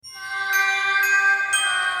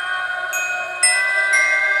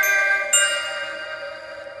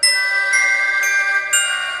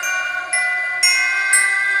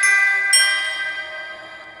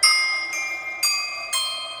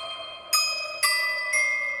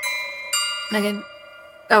Megan.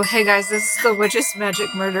 Oh, hey guys, this is the Witches,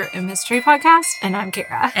 Magic, Murder, and Mystery podcast, and I'm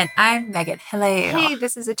Kara. And I'm Megan. Hello. Hey,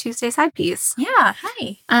 this is a Tuesday side piece. Yeah,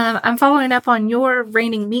 hi. I'm following up on your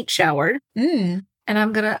raining meat shower, and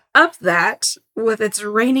I'm going to up that with its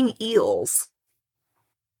raining eels.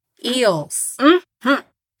 Eels. Mm-hmm.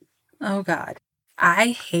 Oh, God. I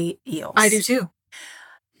hate eels. I do too.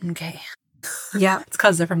 Okay. Yeah. It's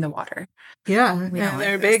because they're from the water. Yeah,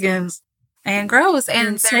 they're big and gross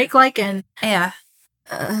and snake-like and... Yeah.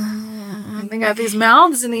 They got these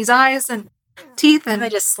mouths and these eyes and teeth and they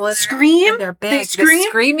just slither. Scream. They're big. They scream. The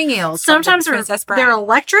screaming eels. Sometimes they're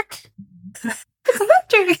electric.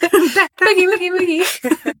 Electric. Boogie,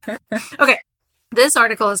 boogie. Okay. This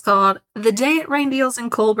article is called The Day It Rained Eels in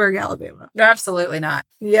Colberg, Alabama. No, absolutely not.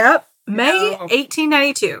 Yep. May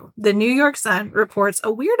 1892, the New York Sun reports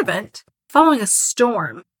a weird event following a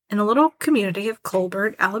storm in a little community of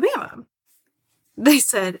Colberg, Alabama. They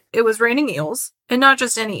said it was raining eels, and not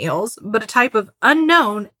just any eels, but a type of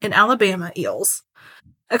unknown in Alabama eels.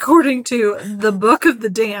 According to the Book of the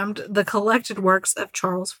Damned, the collected works of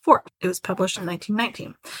Charles Fort. It was published in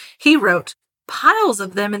 1919. He wrote, piles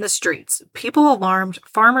of them in the streets, people alarmed,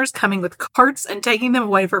 farmers coming with carts and taking them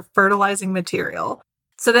away for fertilizing material.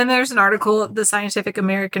 So then there's an article the Scientific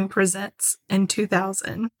American presents in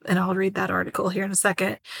 2000, and I'll read that article here in a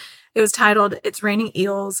second. It was titled, It's Raining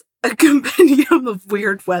Eels, a compendium of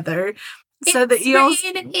weird weather. So the eels...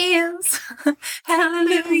 raining eels.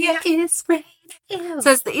 Hallelujah, it's raining eels.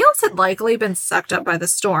 Says the eels had likely been sucked up by the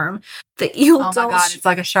storm. The eel Oh my God, it's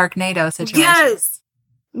like a Sharknado situation. Yes!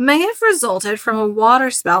 May have resulted from a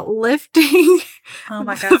waterspout lifting Oh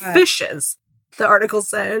my the God. fishes, the article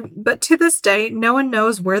said. But to this day, no one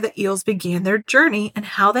knows where the eels began their journey and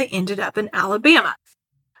how they ended up in Alabama.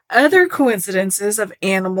 Other coincidences of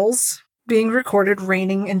animals being recorded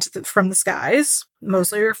raining from the skies,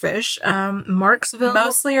 mostly are fish. Marksville.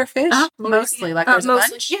 Mostly are fish? Mostly. Like there's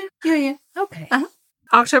mostly. a bunch? Yeah. Okay.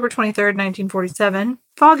 October 23rd, 1947.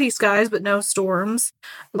 Foggy skies, but no storms.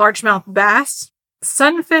 Largemouth bass,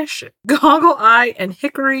 sunfish, goggle eye, and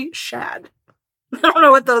hickory shad. I don't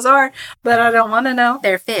know what those are, but I don't want to know.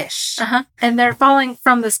 They're fish. And they're falling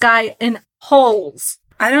from the sky in holes.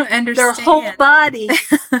 I don't understand. Their whole body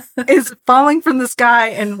is falling from the sky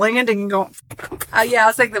and landing and going. Yeah,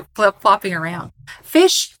 it's like the flopping around.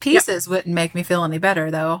 Fish pieces wouldn't make me feel any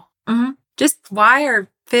better, though. Mm-hmm. Just why are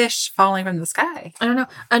fish falling from the sky? I don't know.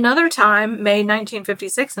 Another time, May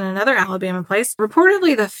 1956, in another Alabama place,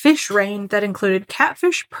 reportedly the fish rain that included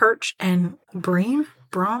catfish, perch, and bream.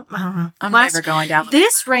 I don't know. I'm never going down.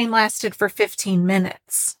 This rain lasted for 15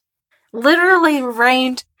 minutes. Literally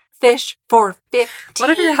rained fish for 15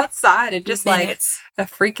 What if you're outside and just minutes. like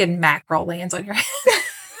a freaking mackerel lands on your head?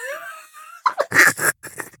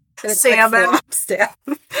 Salmon.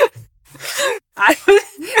 I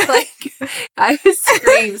would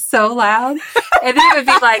scream so loud, and then it would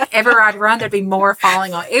be like everywhere I'd run, there'd be more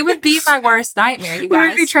falling on. It would be my worst nightmare. You We guys,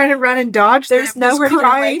 would be trying to run and dodge. There's nowhere to get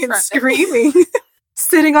away crying and from it. screaming.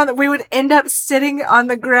 We would end up sitting on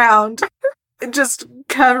the ground, just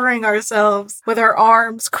covering ourselves with our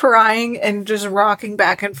arms, crying and just rocking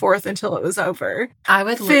back and forth until it was over. I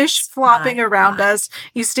would Fish flopping around us.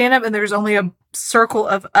 You stand up and there's only a circle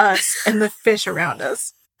of us and the fish around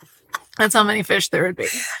us. That's how many fish there would be.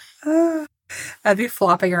 I'd be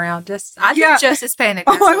flopping around. I'd be just as panicked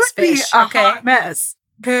as Oh, it those would be fish. a hot mess.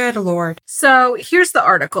 Good Lord. So here's the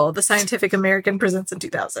article the Scientific American presents in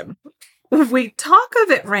 2000. We talk of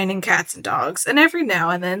it raining cats and dogs, and every now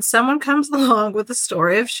and then someone comes along with a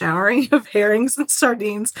story of showering of herrings and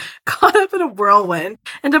sardines caught up in a whirlwind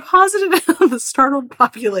and deposited on the startled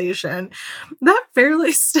population. That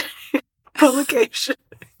fairly state publication,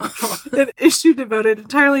 an issue devoted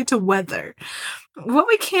entirely to weather. What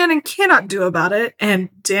we can and cannot do about it, and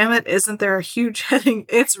damn it, isn't there a huge heading,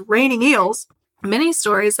 it's raining eels. Many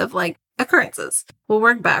stories of occurrences. We'll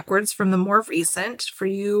work backwards from the more recent, for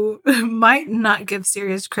you might not give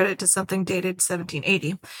serious credit to something dated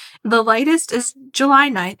 1780. The latest is July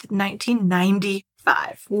 9th,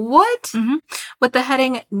 1995. What? Mm-hmm. With the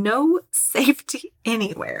heading, No Safety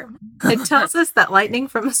Anywhere. It tells us that lightning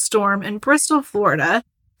from a storm in Bristol, Florida,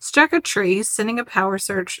 struck a tree, sending a power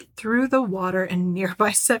surge through the water in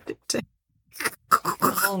nearby septic tank.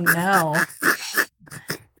 Oh, no.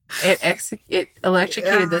 It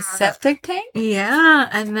electrocuted the septic tank? Yeah,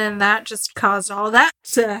 and then that just caused all that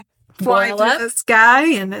to fly Boil through up? the sky,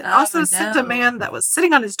 and it also sent a no. man that was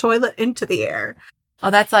sitting on his toilet into the air.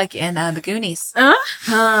 Oh, that's like in the Goonies.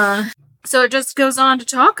 So it just goes on to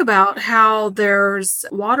talk about how there's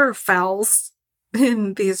waterfowls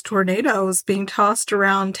in these tornadoes being tossed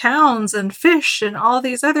around towns and fish and all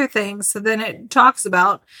these other things. So then it talks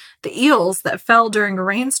about the eels that fell during a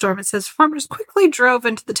rainstorm. It says farmers quickly drove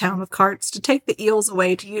into the town with carts to take the eels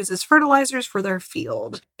away to use as fertilizers for their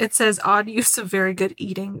field. It says odd use of very good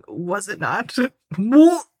eating, was it not?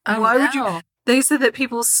 Why would you? They said that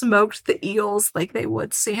people smoked the eels like they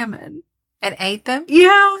would salmon. And ate them?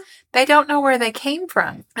 Yeah. They don't know where they came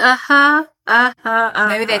from. Maybe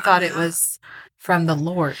they thought it was from the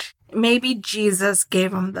Lord. Maybe Jesus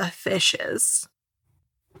gave them the fishes.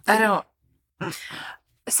 I don't.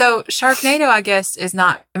 So Sharknado, I guess, is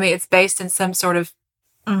not, I mean, it's based in some sort of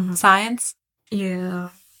science. Yeah.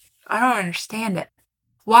 I don't understand it.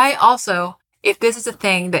 Why also, if this is a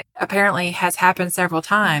thing that apparently has happened several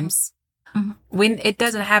times, when it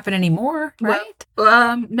doesn't happen anymore, right?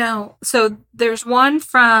 No. So there's one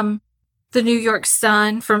from the New York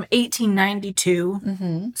Sun from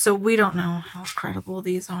 1892. So we don't know how credible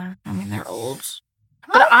these are. I mean, they're old.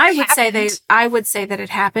 But I would say that it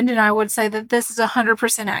happened, and I would say that this is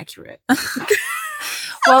 100% accurate.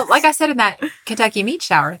 Well, like I said in that Kentucky meat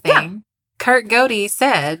shower thing, Kurt Godey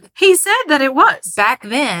said that it was back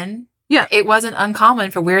then. Yeah. It wasn't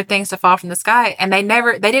uncommon for weird things to fall from the sky. And they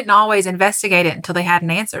didn't always investigate it until they had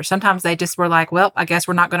an answer. Sometimes they just were like, well, I guess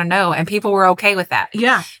we're not going to know. And people were okay with that.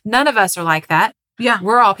 Yeah. None of us are like that. Yeah.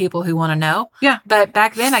 We're all people who want to know. Yeah. But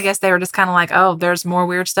back then, I guess they were just kind of like, oh, there's more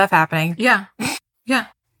weird stuff happening. Yeah. Yeah.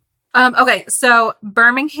 Okay. So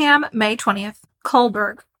Birmingham, May 20th,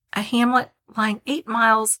 Coalburg, a hamlet lying 8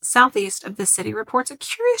 miles southeast of the city, reports a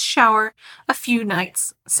curious shower a few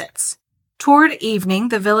nights since. Toward evening,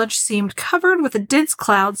 the village seemed covered with a dense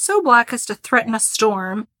cloud so black as to threaten a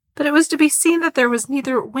storm, but it was to be seen that there was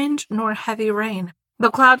neither wind nor heavy rain. The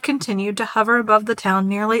cloud continued to hover above the town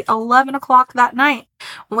nearly 11 o'clock that night,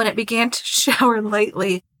 when it began to shower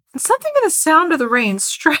lightly, and something in the sound of the rain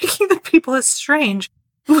striking the people as strange.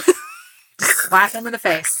 Slap them in the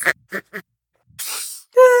face.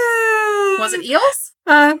 Was it eels?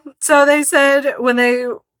 So they said when they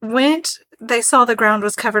went, they saw the ground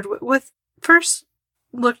was covered with first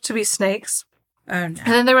looked to be snakes. Oh, no. And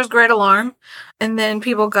then there was great alarm. And then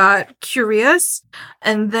people got curious.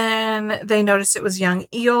 And then they noticed it was young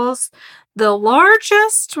eels. The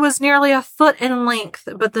largest was nearly a foot in length,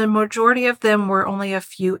 but the majority of them were only a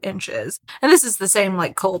few inches. And this is the same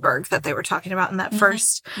like Coalburg that they were talking about in that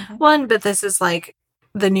first one, but this is like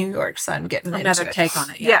the New York Sun getting another into take on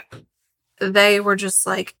it. Yeah. They were just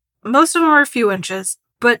like, most of them were a few inches,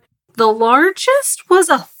 but the largest was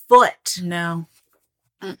a foot. No.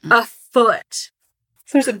 A foot.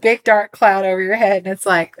 So there's a big dark cloud over your head, and it's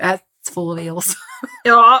like, that's full of eels.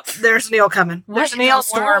 Oh, there's an eel coming. There's an eel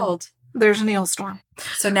storm. World? There's an eel storm.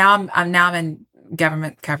 So now I'm in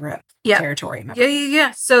government cover-up territory.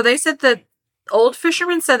 Yeah. So they said that old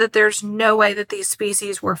fishermen said that there's no way that these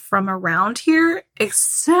species were from around here,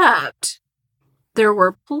 except there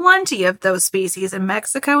were plenty of those species in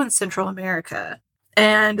Mexico and Central America.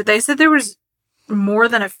 And they said there was more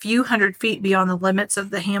than a few hundred feet beyond the limits of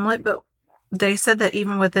the hamlet, but they said that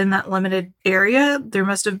even within that limited area, there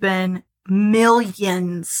must have been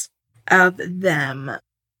millions of them.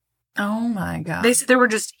 Oh my God. They said there were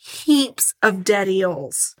just heaps of dead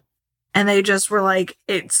eels. And they just were like,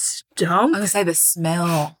 it stunk. I was going to say the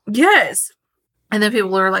smell. Yes. And then people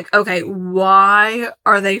were like, okay, why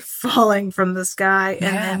are they falling from the sky?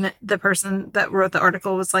 Yeah. And then the person that wrote the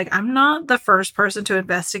article was like, I'm not the first person to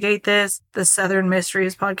investigate this. The Southern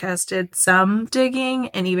Mysteries podcast did some digging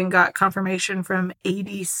and even got confirmation from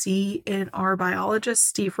ADC and our biologist,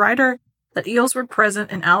 Steve Ryder, that eels were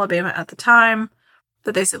present in Alabama at the time.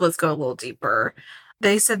 But they said, let's go a little deeper.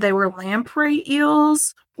 They said they were lamprey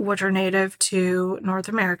eels, which are native to North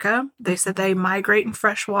America. They said they migrate in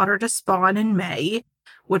fresh water to spawn in May,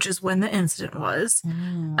 which is when the incident was.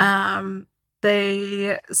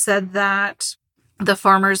 They said that the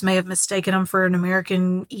farmers may have mistaken them for an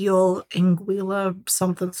American eel, anguilla,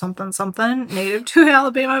 something, native to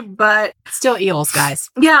Alabama, but still eels,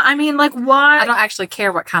 guys. Yeah, I mean, like, why? I don't actually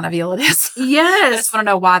care what kind of eel it is. Yes. I just want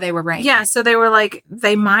to know why they were ranked. Yeah, so they were like,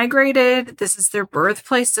 they migrated. This is their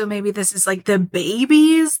birthplace, so maybe this is like the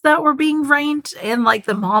babies that were being ranked and like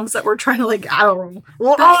the moms that were trying to, like, I don't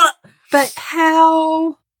know. But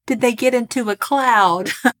how did they get into a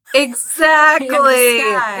cloud? Exactly.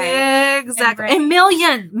 Exactly. And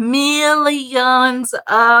millions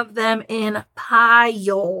of them in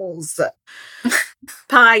piles.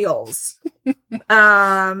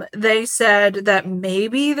 They said that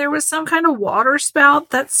maybe there was some kind of water spout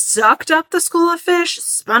that sucked up the school of fish,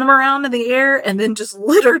 spun them around in the air, and then just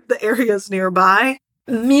littered the areas nearby.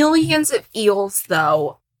 Millions of eels,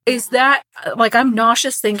 though. Is that, like, I'm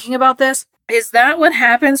nauseous thinking about this. Is that what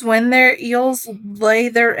happens when their eels lay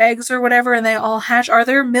their eggs or whatever and they all hatch? Are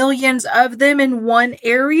there millions of them in one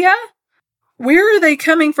area? Where are they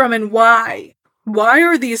coming from and why? Why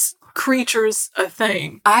are these creatures a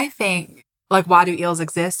thing? I think, like, why do eels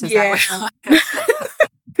exist? Is Yeah. that what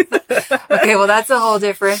Okay, well, that's a whole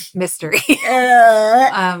different mystery.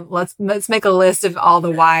 Let's make a list of all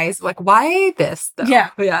the whys. Like, why this, though? Yeah.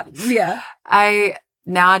 Yeah. I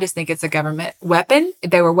just think it's a government weapon.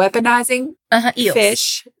 They were weaponizing Eels.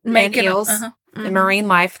 fish and eels and marine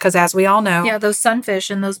life because, as we all know, those sunfish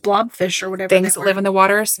and those blobfish or whatever. Things that live in the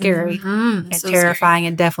water are scary and so terrifying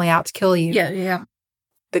and definitely out to kill you. Yeah.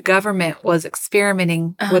 The government was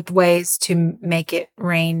experimenting with ways to make it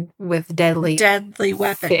rain with deadly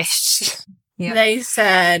weapons. Fish. Yep. They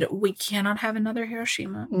said, we cannot have another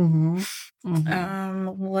Hiroshima.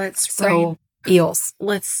 Let's rain. Eels.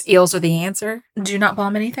 Eels are the answer. Do not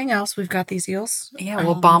bomb anything else. We've got these eels. Yeah,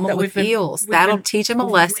 we'll bomb them with eels. That'll teach them a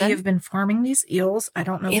lesson. We have been farming these eels. I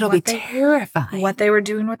don't know. It'll be terrifying. What they were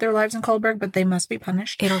doing with their lives in Coldberg, but they must be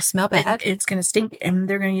punished. It'll smell bad. It's going to stink, and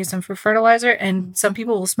they're going to use them for fertilizer, and some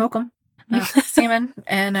people will smoke them. Salmon,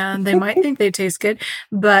 and they might think they taste good,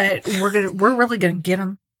 but we're really going to get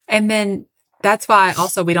them. And then that's why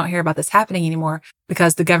also we don't hear about this happening anymore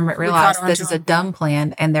because the government realized this is a dumb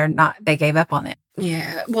plan and they gave up on it.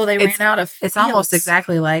 Yeah. Well, they ran out of It's almost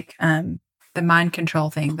exactly like the mind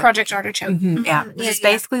control thing. Project Artichoke. Yeah. It's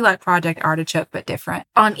basically like Project Artichoke, but different.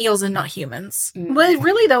 On eels and not humans. Well,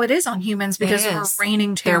 really, though, it is on humans because we're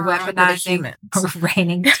raining terror. They're weaponizing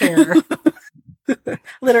raining terror.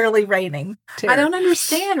 Literally raining terror. I don't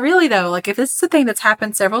understand, really, though. Like, if this is a thing that's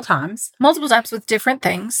happened several times. Multiple times with different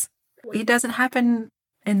things. It doesn't happen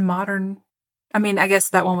in modern. I mean, I guess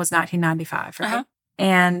that one was 1995, right?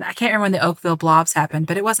 And I can't remember when the Oakville blobs happened,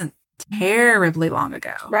 but it wasn't terribly long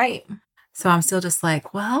ago. Right. So I'm still just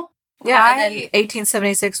like, well. Yeah, and then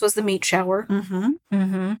 1876 was the meat shower.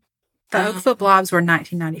 The Oakville blobs were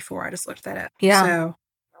 1994. I just looked that up. Yeah. So,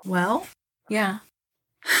 well. Yeah.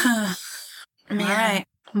 All right.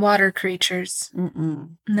 Water creatures.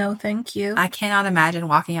 No, thank you. I cannot imagine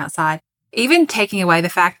walking outside. Even taking away the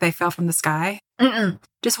fact they fell from the sky.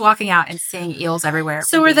 Just walking out and seeing eels everywhere.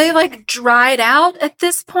 So are they like dried out at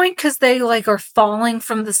this point because they like are falling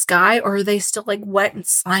from the sky, or are they still like wet and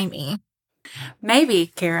slimy? Maybe,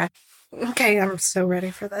 Kara. Okay, I'm so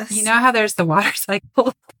ready for this. You know how there's the water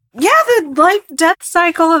cycle? Yeah, the life-death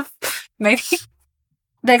cycle of... Maybe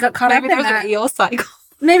they got caught up in that. Maybe there's an eel cycle.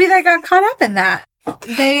 Maybe they got caught up in that.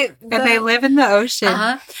 They live in the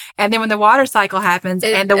ocean, and then when the water cycle happens,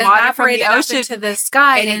 and the water from the ocean to the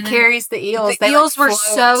sky, and it carries the eels. The eels were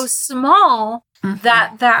so small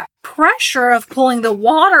that pressure of pulling the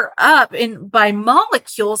water up by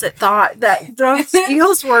molecules, it thought that those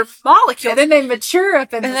eels were molecules. And then they mature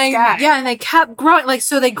up in the sky. Yeah, and they kept growing. Like,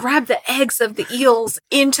 so they grabbed the eggs of the eels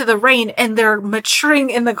into the rain, and they're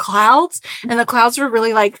maturing in the clouds. And the clouds were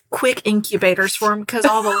really like quick incubators for them because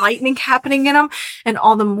all the lightning happening in them and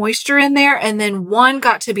all the moisture in there. And then one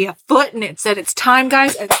got to be a foot, and it said, "It's time,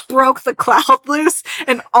 guys," and broke the cloud loose,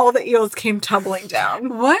 and all the eels came tumbling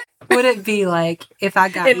down. What would it be like if I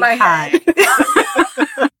got in my head?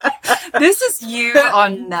 This is you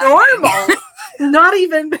on normal. Not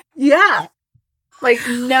even, like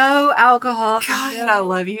no alcohol. God, I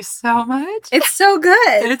love you so much. It's so good.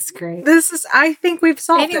 It's great. I think we've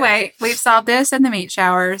solved it. We've solved this and the meat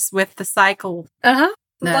showers with the cycle.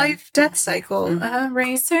 Life-death cycle.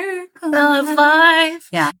 Rain circle of life.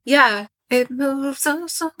 Yeah. Yeah. It moves so.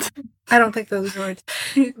 I don't think those words.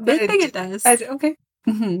 But I think it does. Okay.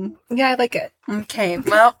 Yeah, I like it. Okay,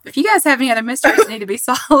 well, if you guys have any other mysteries that need to be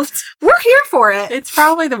solved, we're here for it. It's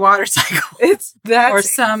probably the water cycle. It's that or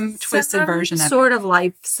some twisted version of sort of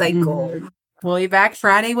life cycle. We'll be back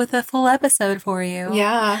Friday with a full episode for you.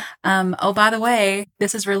 Yeah. Oh, by the way,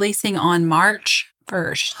 this is releasing on March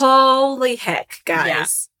 1st. Holy heck, guys. Yeah.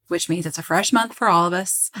 Which means it's a fresh month for all of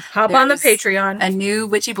us. Hop on the Patreon. A new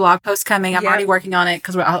witchy blog post coming. I'm already working on it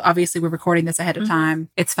because we're recording this ahead of time.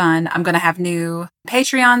 It's fun. I'm going to have new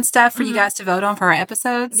Patreon stuff for you guys to vote on for our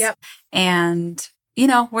episodes. Yep. And,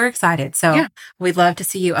 we're excited. So we'd love to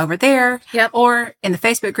see you over there. Yep. Or in the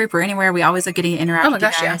Facebook group or anywhere. We always are getting to interact with you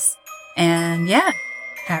guys. Yes. And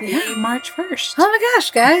happy March 1st. Oh my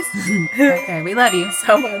gosh, guys. Okay. We love you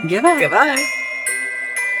so much. Goodbye. Goodbye.